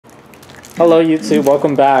Hello YouTube,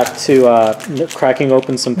 welcome back to cracking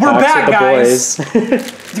open some packs with the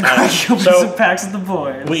boys. Cracking open some packs with the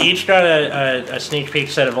boys. We each got a sneak peek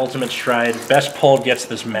set of Ultimate Stride. Best pulled gets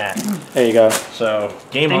this mat. There you go. So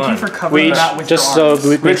game on. Thank you for covering that with just your so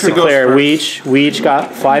we be clear, we each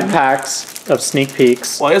got 5 packs of sneak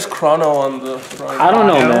peeks. Why is Chrono on the front? I don't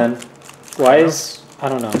know, man. I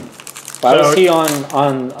don't know. Why was he on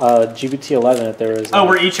GBT-13 if there was... Oh,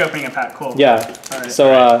 we're each opening a pack. Cool. Yeah. Right.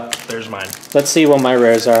 So, there's mine. Let's see what my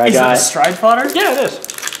rares are. Is that a Stride fodder? Yeah, it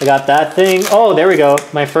is. I got that thing. Oh, there we go.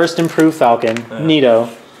 My first improved Falcon.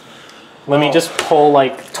 Neato. Let me just pull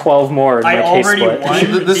like 12 more in my case split.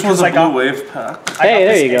 This was a blue wave pack. Hey,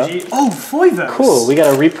 there you go. Oh, Foivos. Cool. We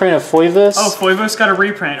got a reprint of Foivos. Oh, Foivos got a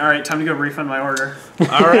reprint. All right, time to go refund my order.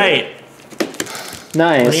 All right.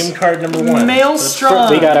 Nice. Dream card number 1.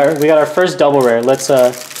 Maelstrom. We got our first double rare. Let's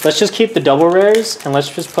just keep the double rares and let's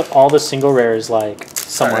just put all the single rares like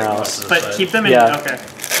somewhere else. But keep them in. Yeah. Okay.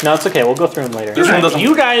 No, it's okay. We'll go through them later.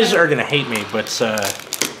 You guys are gonna hate me, but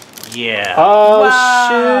yeah. Oh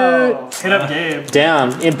wow. shoot! Hit up Gabe.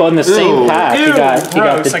 Damn! But in the same pack, Ew, he got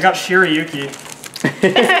I got Shirayuki.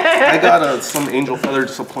 I got some Angel Feather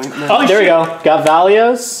Disappointment. Oh, there we go. Got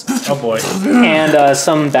Valios. Oh boy. And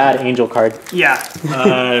some bad Angel card. Yeah.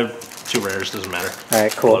 2 rares, doesn't matter. All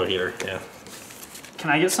right, cool. Low heater, yeah.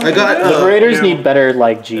 Can I get some? Liberators need better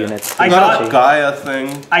like G units. I got a Gaia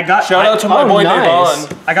thing. Shout out to my boy Devon.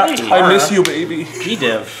 I miss you, baby.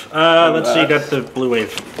 G-Div. Let's see, you got the Blue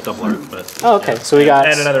Wave doubler, but... Oh, okay, so we got...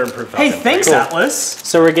 And another improved Hey, thanks, cool. Atlas.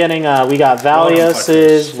 So we're getting, we got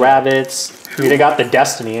Valioses, Rabbits. We got the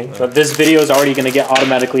Destiny. But this video is already going to get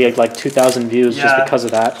automatically like 2,000 views just because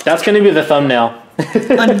of that. That's going to be the thumbnail.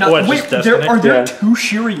 Wait, are there 2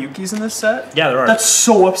 Shirayukis in this set? Yeah, there are. That's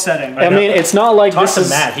so upsetting. I mean, it's not like Talk this to is...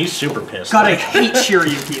 Matt, he's super pissed. God, I hate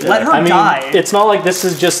Shirayuki. Let her I mean, die. It's not like this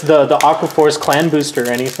is just the Aquaforce clan booster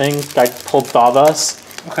or anything. I pulled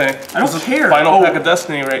Thavas. Okay. I don't care. Final pack of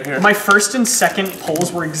Destiny right here. My first and second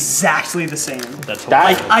pulls were exactly the same. That's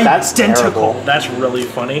that's identical. Terrible. That's really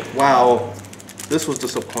funny. Wow. This was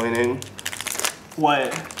disappointing.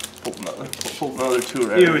 What? Pulled another 2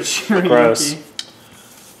 right. Ew, it's Shirayuki. Gross.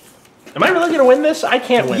 Am I really going to win this? I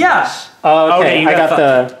can't win this. Oh, okay. I got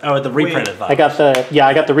the reprinted Thavas.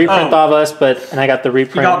 I got the reprint Thavas, and I got the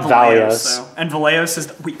reprint Valios. And Valios is...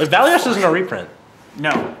 But Valios isn't a reprint.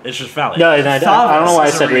 No. It's just Valios. No, I don't know why I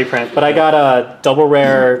said reprint, but I got a double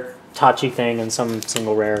rare Tachi thing and some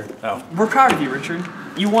single rare. Oh. We're proud of you, Richard.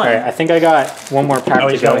 You won. All right, I think I got one more pack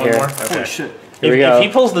to go here. Okay. Holy shit. Here we go. If he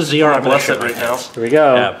pulls the ZR, I'm bless it right now. Here we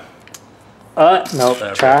go. Yeah.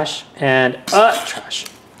 Nope, trash, and trash.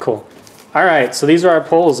 Cool. All right, so these are our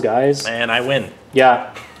pulls, guys. And I win.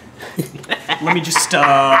 Yeah. Let me just...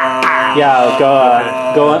 Yeah,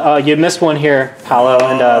 go. You missed one here, Paolo,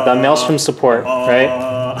 and the Maelstrom support, right?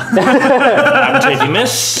 I'm taking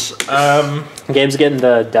this. Gabe's getting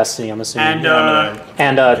the Destiny, I'm assuming.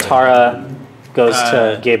 And Tara goes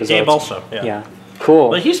to Gabe as well. Gabe also, yeah. Yeah.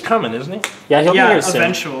 Cool. But he's coming, isn't he? Yeah, he'll be here soon.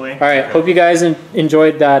 Eventually. All right, hope you guys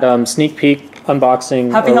enjoyed that sneak peek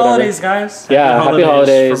unboxing. Happy holidays, guys. Yeah, happy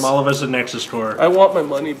holidays. From all of us at Nexus Store. I want my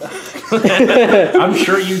money back. I'm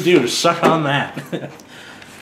sure you do. Suck on that.